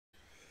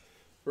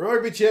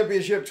Rugby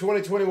Championship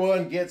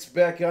 2021 gets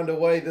back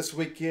underway this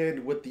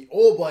weekend with the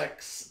All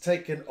Blacks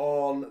taking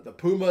on the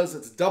Pumas.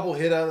 It's a double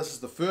header. This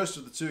is the first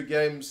of the two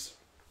games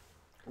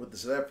with the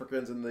South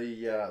Africans and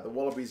the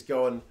Wallabies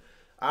going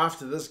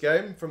after this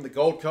game from the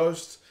Gold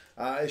Coast.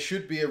 It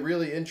should be a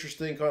really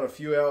interesting kind of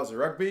few hours of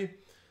rugby.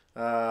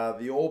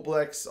 The All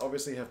Blacks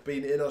obviously have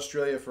been in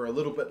Australia for a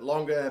little bit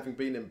longer, having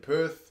been in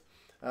Perth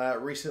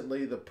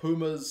recently. The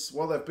Pumas,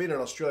 well, they've been in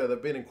Australia.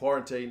 They've been in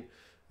quarantine.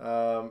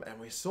 And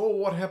we saw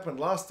what happened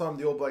last time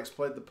the All Blacks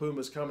played the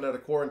Pumas coming out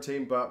of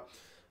quarantine. But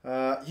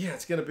yeah,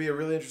 it's going to be a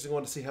really interesting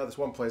one to see how this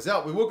one plays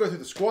out. We will go through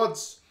the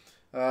squads,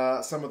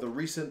 some of the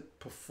recent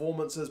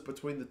performances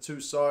between the two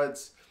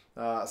sides,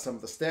 some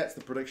of the stats,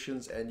 the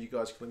predictions, and you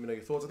guys can let me know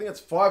your thoughts. I think it's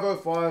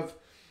 5:05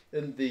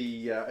 in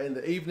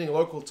the evening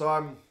local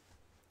time,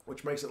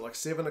 which makes it like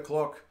 7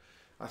 o'clock,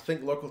 I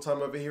think, local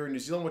time over here in New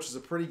Zealand, which is a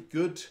pretty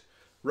good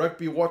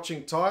rugby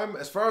watching time.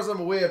 As far as I'm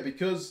aware,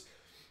 because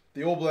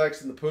the All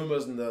Blacks and the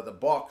Pumas and the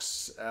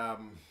Box,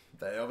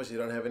 they obviously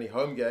don't have any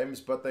home games,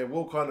 but they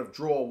will kind of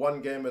draw one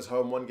game as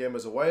home, one game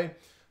as away.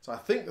 So I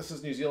think this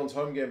is New Zealand's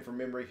home game from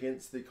memory,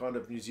 hence the kind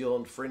of New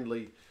Zealand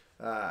friendly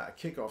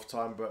kickoff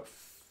time. But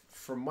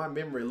from my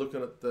memory,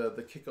 looking at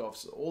the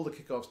kickoffs, all the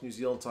kickoffs New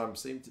Zealand time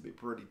seem to be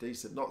pretty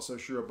decent. Not so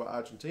sure about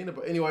Argentina,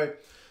 but anyway,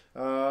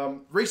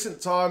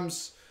 recent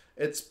times,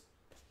 it's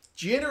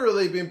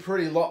generally been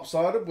pretty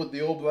lopsided with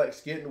the All Blacks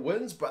getting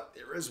wins, but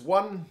there is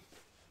one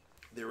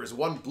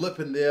blip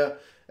in there,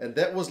 and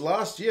that was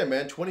last year,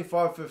 man,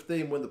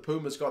 25-15, when the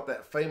Pumas got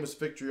that famous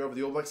victory over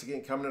the All Blacks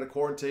again, coming out of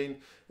quarantine.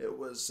 It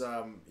was,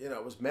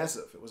 it was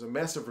massive. It was a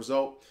massive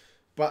result.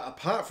 But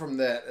apart from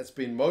that, it's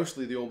been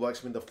mostly the All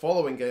Blacks. I mean, the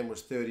following game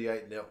was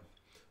 38-0.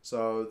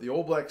 So the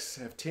All Blacks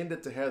have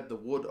tended to have the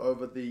wood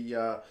over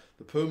the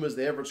Pumas.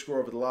 The average score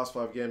over the last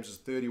 5 games is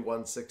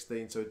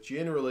 31-16. So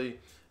generally,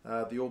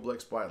 the All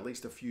Blacks by at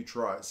least a few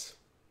tries.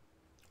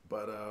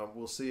 But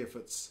we'll see if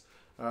it's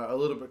a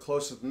little bit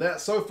closer than that.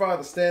 So far,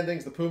 the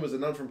standings, the Pumas are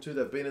none from 2.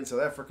 They've been in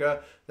South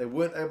Africa. They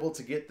weren't able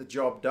to get the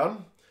job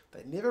done.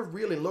 They never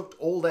really looked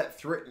all that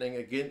threatening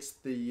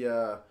against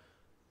the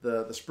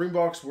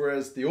Springboks,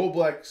 whereas the All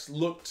Blacks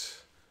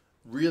looked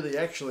really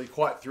actually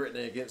quite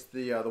threatening against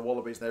the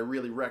Wallabies. They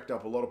really racked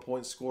up a lot of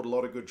points, scored a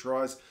lot of good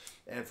tries,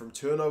 and from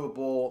turnover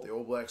ball, the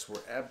All Blacks were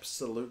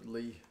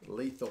absolutely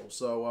lethal.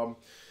 So,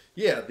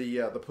 yeah,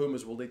 the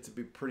Pumas will need to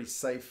be pretty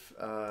safe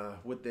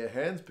with their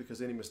hands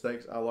because any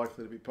mistakes are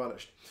likely to be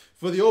punished.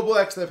 For the All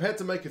Blacks, they've had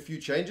to make a few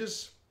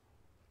changes.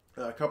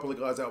 A couple of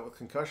guys out with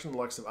concussion,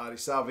 like some Ardie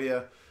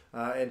Savea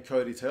and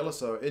Cody Taylor,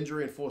 so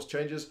injury and forced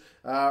changes.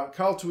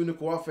 Karl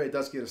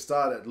does get a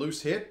start at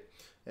loose head,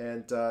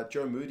 and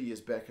Joe Moody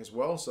is back as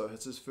well, so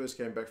it's his first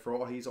game back for a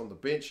while. He's on the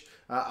bench.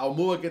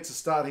 Aumua gets a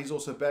start. He's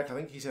also back. I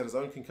think he's had his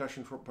own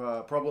concussion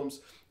problems,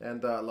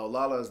 and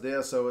Laulala is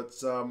there, so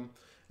it's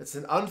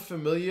an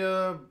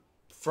unfamiliar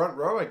front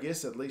row, I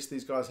guess. At least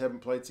these guys haven't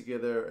played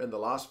together in the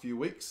last few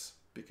weeks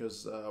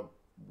because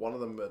one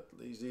of them,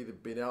 he's either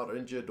been out or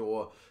injured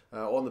or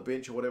on the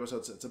bench or whatever. So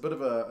it's a bit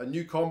of a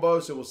new combo,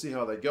 so we'll see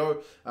how they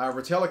go.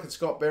 Retallick and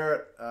Scott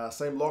Barrett,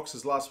 same locks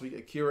as last week.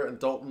 Akira and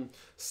Dalton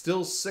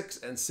still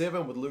 6 and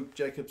 7 with Luke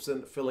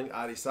Jacobson filling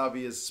Ardie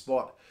Savea's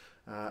spot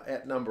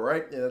at number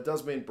 8. And it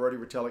does mean Brodie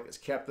Retallick is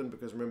captain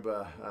because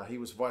remember, he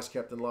was vice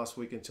captain last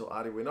week until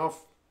Ardie went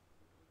off.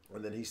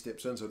 And then he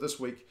steps in. So this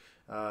week,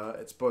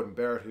 it's Beauden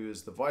Barrett who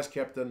is the vice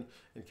captain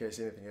in case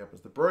anything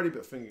happens to Brodie.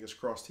 But fingers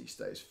crossed he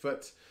stays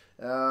fit.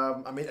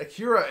 I mean,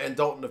 Akira and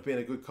Dalton have been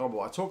a good combo.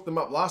 I talked them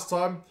up last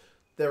time.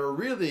 They're a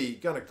really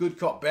kind of good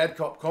cop, bad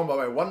cop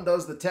combo. One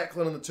does the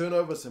tackling and the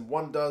turnovers, and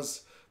one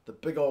does the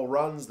big old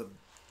runs, the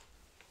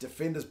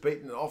defenders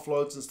beating and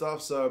offloads and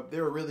stuff. So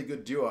they're a really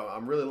good duo.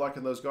 I'm really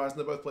liking those guys,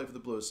 and they both play for the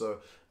Blues. So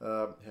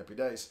happy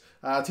days.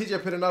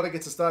 TJ Perenara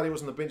gets a start. He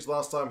was on the bench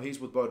last time. He's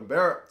with Beauden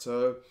Barrett.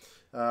 So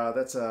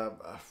that's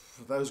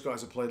those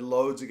guys have played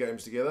loads of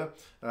games together,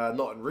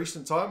 not in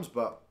recent times,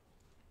 but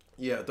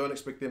yeah, don't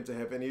expect them to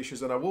have any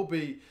issues. And I will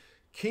be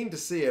keen to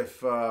see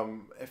if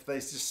they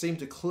just seem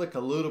to click a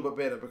little bit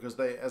better because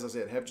they, as I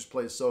said, have just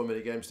played so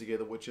many games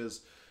together, which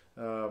is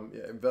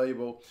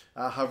invaluable.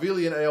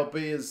 Havili and ALB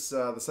is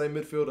the same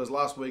midfield as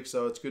last week,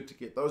 so it's good to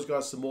get those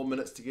guys some more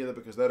minutes together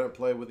because they don't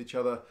play with each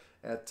other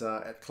at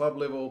club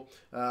level.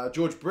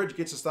 George Bridge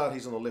gets a start.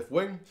 He's on the left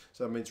wing,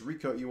 so it means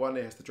Rieko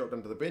Ioane has to drop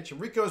down to the bench.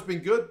 And Rico's been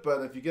good,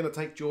 but if you're going to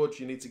take George,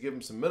 you need to give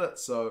him some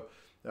minutes. So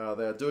they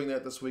are doing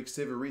that this week.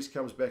 Sevu Reece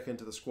comes back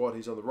into the squad.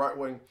 He's on the right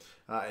wing.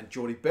 And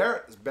Jordie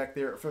Barrett is back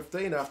there at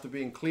 15 after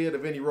being cleared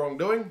of any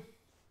wrongdoing.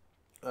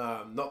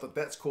 Not that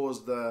that's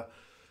caused an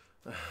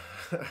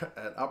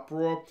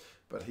uproar,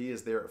 but he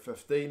is there at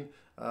 15,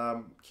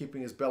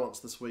 keeping his balance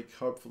this week,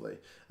 hopefully.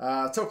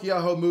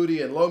 Taukei'aho,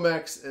 Moody, and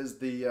Lomax is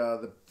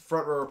the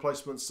front row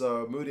replacements.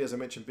 So Moody, as I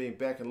mentioned, being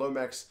back, and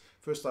Lomax,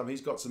 first time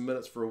he's got some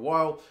minutes for a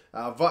while.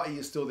 Vaa'I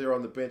is still there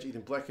on the bench.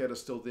 Ethan Blackadder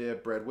is still there.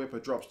 Brad Weber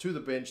drops to the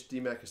bench.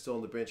 D-Mac is still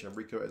on the bench. And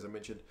Rieko, as I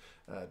mentioned,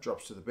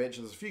 drops to the bench.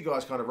 And there's a few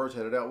guys kind of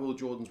rotated out. Will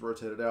Jordan's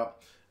rotated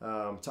out.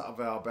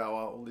 Ta'avao,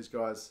 Bauer, all these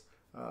guys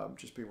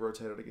just being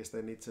rotated. I guess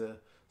they need to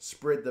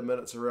spread the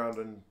minutes around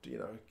and,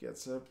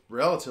 gets a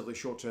relatively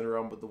short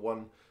turnaround with the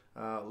one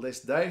less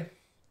day.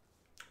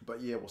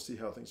 But yeah, we'll see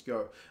how things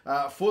go.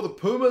 For the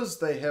Pumas,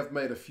 they have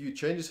made a few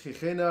changes.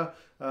 Higena,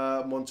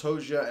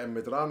 Montoya, and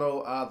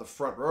Medrano are the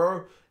front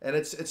row. And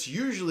it's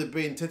usually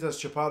been Tetas,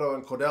 Chaparro,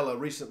 and Cordella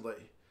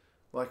recently.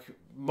 Like,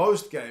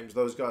 most games,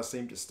 those guys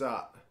seem to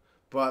start.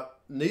 But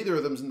neither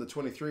of them's in the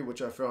 23,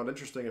 which I found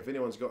interesting. If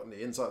anyone's got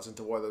any insights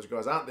into why those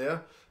guys aren't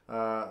there,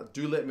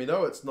 do let me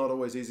know. It's not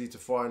always easy to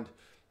find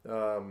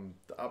the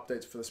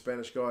updates for the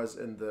Spanish guys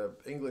in the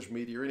English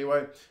media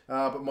anyway.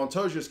 But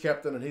Montoya's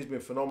captain, and he's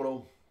been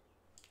phenomenal.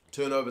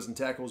 Turnovers and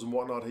tackles and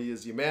whatnot, he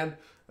is your man.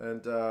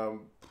 And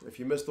if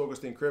you missed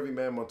Augustine Crevi,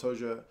 man,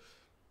 Montoya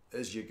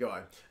is your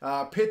guy.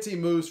 Petty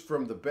moves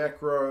from the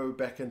back row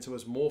back into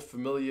his more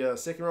familiar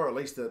second row, at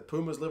least at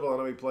Pumas level. I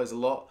know he plays a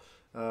lot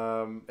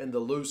in the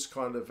loose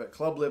kind of at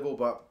club level,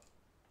 but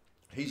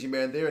he's your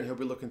man there, and he'll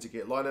be looking to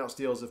get line-out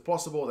steals if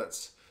possible.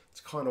 That's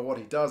kind of what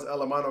he does.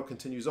 Alamano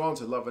continues on,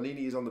 so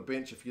Lavanini is on the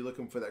bench if you're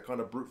looking for that kind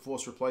of brute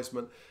force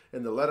replacement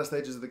in the latter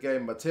stages of the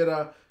game.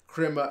 Matera,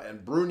 Crema,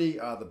 and Bruni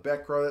are the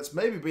back row. That's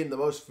maybe been the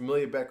most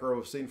familiar back row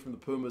we've seen from the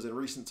Pumas in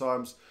recent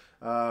times.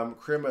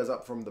 Crema is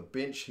up from the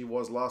bench. He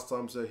was last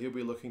time, so he'll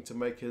be looking to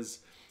make his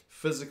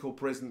physical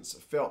presence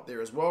felt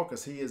there as well,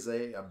 because he is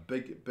a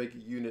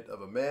big unit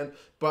of a man.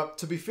 But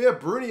to be fair,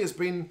 Bruni has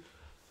been...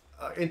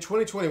 in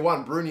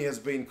 2021, Bruni has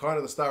been kind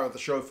of the star of the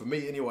show for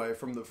me anyway,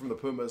 from the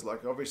Pumas.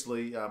 Like,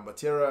 obviously,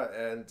 Matera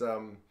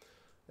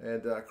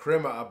and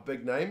Crema are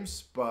big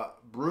names, but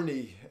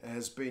Bruni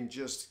has been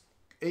just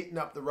eating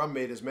up the run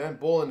meters, man.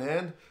 Ball in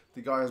hand.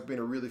 The guy has been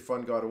a really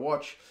fun guy to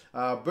watch.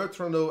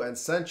 Bertrand and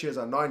Sanchez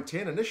are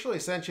 9-10. Initially,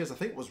 Sanchez, I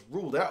think, was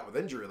ruled out with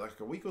injury like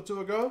a week or two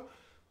ago.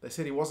 They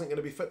said he wasn't going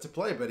to be fit to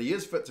play, but he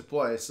is fit to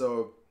play,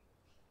 so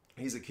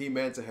he's a key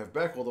man to have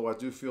back, although I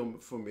do feel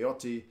for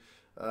Miotti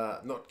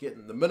not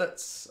getting the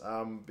minutes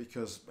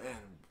because, man,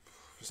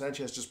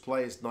 Sanchez just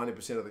plays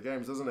 90% of the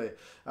games, doesn't he?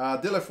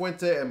 De La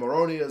Fuente and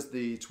Moroni as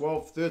the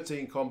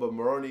 12-13 combo.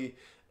 Moroni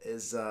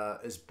is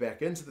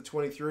back into the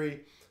 23.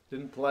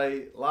 Didn't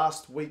play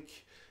last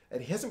week,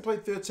 and he hasn't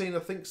played 13, I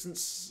think,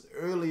 since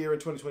earlier in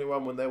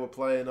 2021 when they were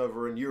playing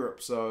over in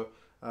Europe. So,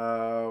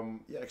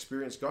 yeah,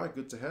 experienced guy,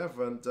 good to have,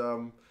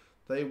 and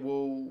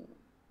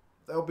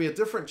they'll be a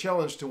different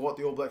challenge to what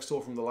the All Blacks saw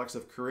from the likes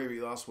of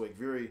Kariri last week.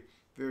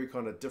 Very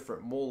kind of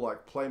different, more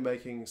like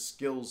playmaking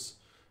skills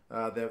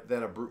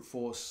than a brute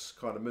force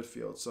kind of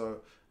midfield. So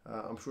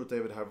I'm sure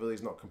David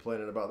Havili's not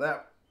complaining about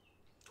that.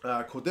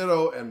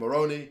 Cordero and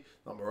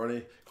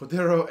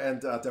Cordero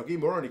and Dalgi.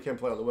 Moroni can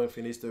play on the wing if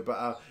he needs to,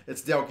 but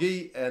it's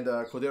Dalgi and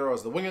Cordero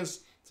as the wingers.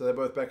 So they're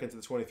both back into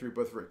the 23,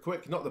 both very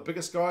quick. Not the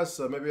biggest guys,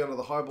 so maybe under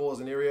the high ball is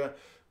an area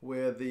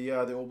where the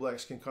All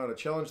Blacks can kind of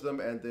challenge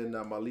them. And then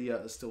Malia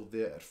is still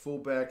there at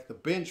fullback. The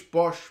bench,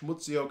 Bosch,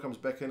 Muzio comes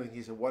back in, and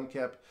he's a one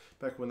cap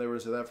back when they were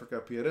in South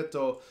Africa.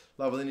 Pierretto,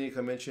 Lavalini, like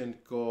I mentioned,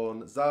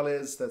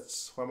 Gonzalez,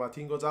 that's Juan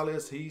Martin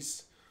Gonzalez.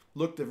 He's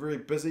looked a very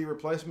busy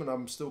replacement.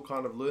 I'm still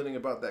kind of learning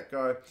about that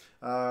guy.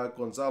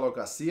 Gonzalo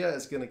Garcia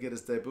is going to get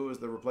his debut as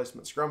the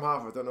replacement scrum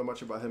half. I don't know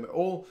much about him at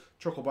all.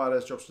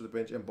 Chocobates drops to the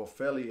bench, and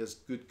Boffelli is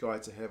a good guy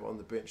to have on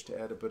the bench to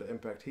add a bit of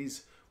impact.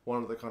 He's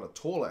one of the kind of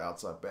taller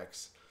outside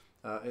backs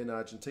in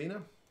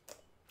Argentina.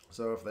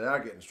 So if they are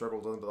getting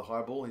struggled under the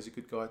high ball, he's a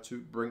good guy to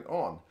bring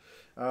on.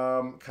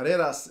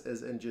 Carreras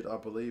is injured, I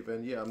believe,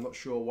 and yeah, I'm not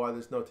sure why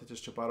there's no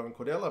Tetas, Chaparro, and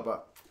Cordella,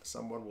 but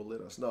someone will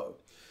let us know.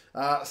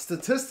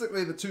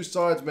 Statistically, the two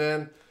sides,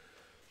 man,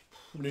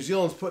 New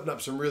Zealand's putting up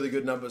some really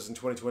good numbers in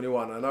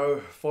 2021. I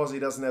know Fozzie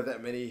doesn't have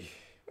that many,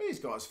 he's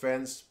got his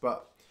fans,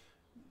 but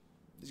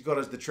he's got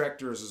his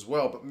detractors as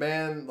well. But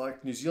man,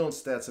 like, New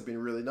Zealand's stats have been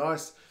really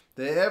nice.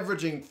 They're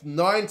averaging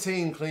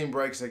 19 clean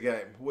breaks a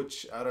game,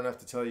 which I don't have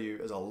to tell you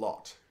is a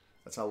lot.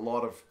 That's a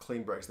lot of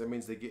clean breaks. That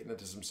means they're getting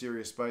into some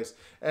serious space.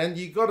 And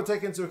you got to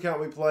take into account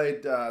we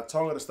played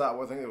Tonga to start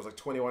with. I think there was like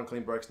 21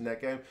 clean breaks in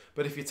that game.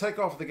 But if you take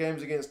off the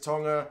games against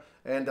Tonga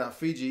and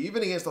Fiji,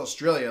 even against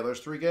Australia, those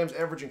three games,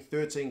 averaging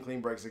 13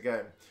 clean breaks a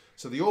game.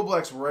 So the All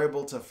Blacks were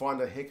able to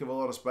find a heck of a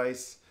lot of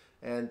space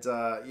and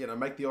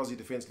make the Aussie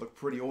defence look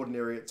pretty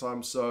ordinary at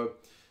times. So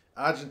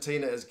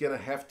Argentina is going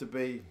to have to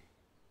be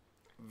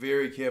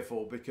very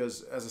careful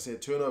because, as I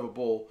said, turnover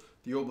ball,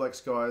 the All Blacks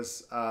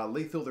guys are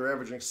lethal. They're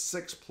averaging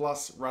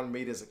 6+ run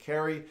meters a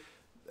carry.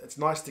 It's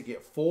nice to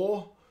get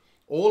 4.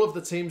 All of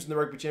the teams in the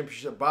Rugby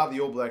Championship, bar the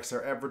All Blacks,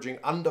 are averaging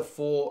under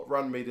 4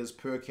 run meters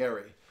per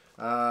carry.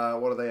 What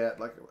are they at?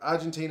 Like,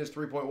 Argentina's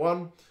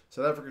 3.1,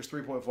 South Africa's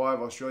 3.5,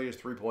 Australia's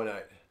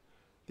 3.8.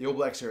 The All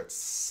Blacks are at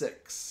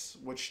 6,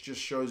 which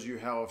just shows you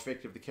how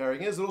effective the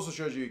carrying is. It also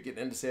shows you get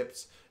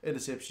intercepts.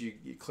 Intercepts you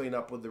clean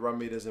up with the run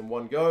meters in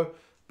one go.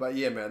 But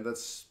yeah, man,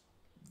 that's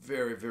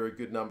very, very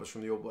good numbers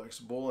from the All Blacks.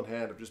 Ball in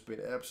hand have just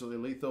been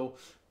absolutely lethal.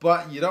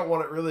 But you don't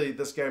want it really,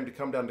 this game, to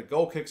come down to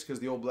goal kicks because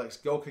the All Blacks'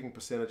 goal kicking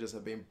percentages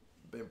have been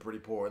pretty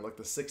poor, in like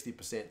the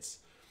 60%.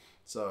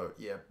 So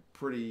yeah,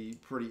 pretty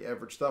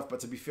average stuff. But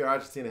to be fair,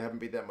 Argentina haven't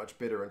been that much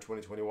better in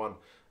 2021.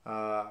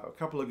 A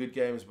couple of good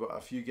games, but a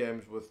few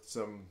games with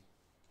some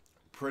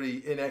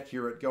pretty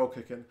inaccurate goal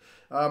kicking.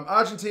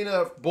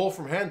 Argentina, ball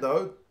from hand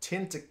though,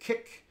 tend to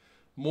kick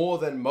more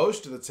than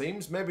most of the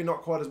teams. Maybe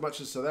not quite as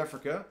much as South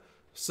Africa.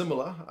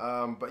 Similar.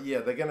 But yeah,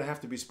 they're going to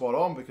have to be spot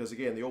on because,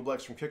 again, the All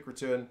Blacks from kick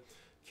return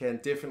can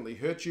definitely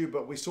hurt you.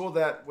 But we saw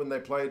that when they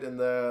played in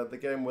the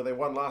game where they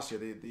won last year.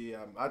 The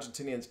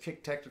Argentinians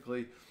kicked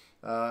tactically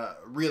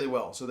really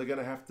well. So they're going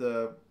to have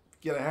to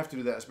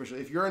do that, especially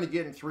if you're only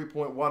getting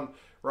 3.1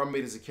 run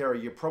meters a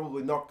carry. You're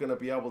probably not going to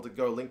be able to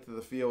go length of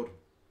the field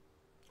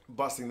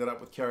busting that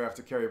up with carry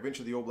after carry.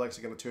 Eventually the All Blacks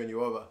are going to turn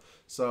you over.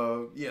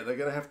 So yeah, they're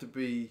going to have to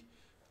be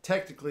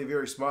tactically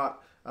very smart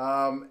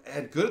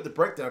and good at the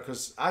breakdown,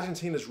 because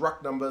Argentina's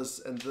ruck numbers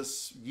in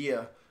this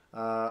year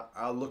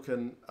are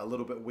looking a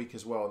little bit weak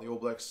as well. And the All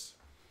Blacks,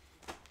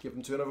 give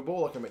them turnover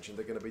ball, like I mentioned,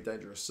 they're going to be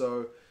dangerous.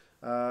 So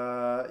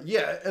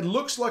yeah, it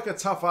looks like a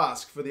tough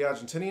ask for the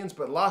Argentinians,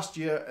 but last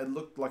year it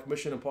looked like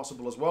mission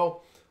impossible as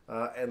well.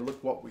 And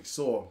look what we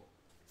saw.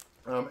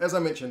 As I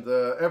mentioned,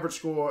 the average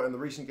score in the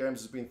recent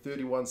games has been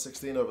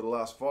 31-16 over the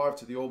last 5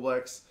 to the All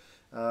Blacks.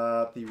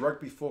 The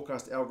rugby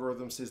forecast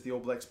algorithm says the All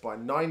Blacks by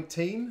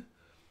 19.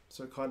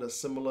 So kind of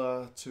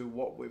similar to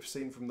what we've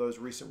seen from those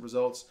recent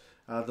results.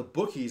 The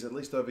bookies, at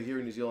least over here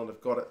in New Zealand,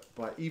 have got it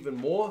by even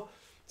more,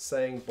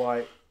 saying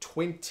by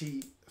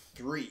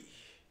 23.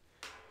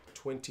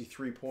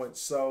 23 points.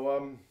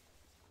 So,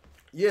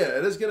 yeah,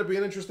 it is going to be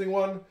an interesting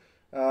one.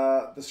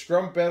 The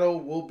scrum battle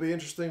will be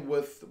interesting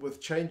with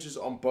changes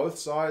on both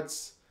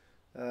sides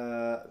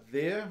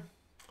there.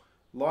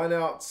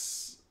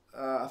 Lineouts,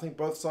 I think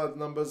both sides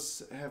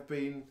numbers have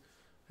been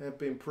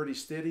pretty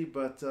steady,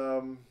 but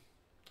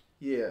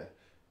yeah,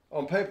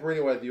 on paper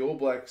anyway, the All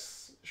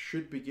Blacks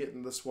should be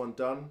getting this one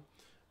done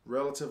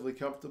relatively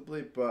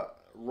comfortably, but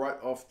right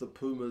off the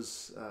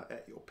Pumas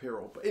at your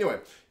peril. But anyway,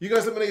 you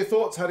guys let me know your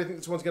thoughts. How do you think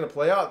this one's going to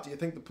play out? Do you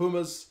think the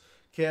Pumas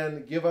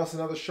can give us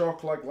another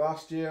shock like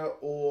last year,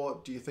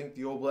 or do you think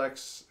the All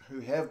Blacks,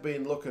 who have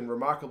been looking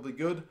remarkably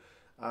good,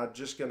 are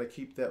just going to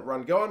keep that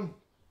run going?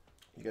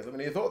 You guys let me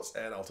know your thoughts,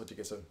 and I'll talk to you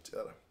guys soon. See you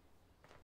later.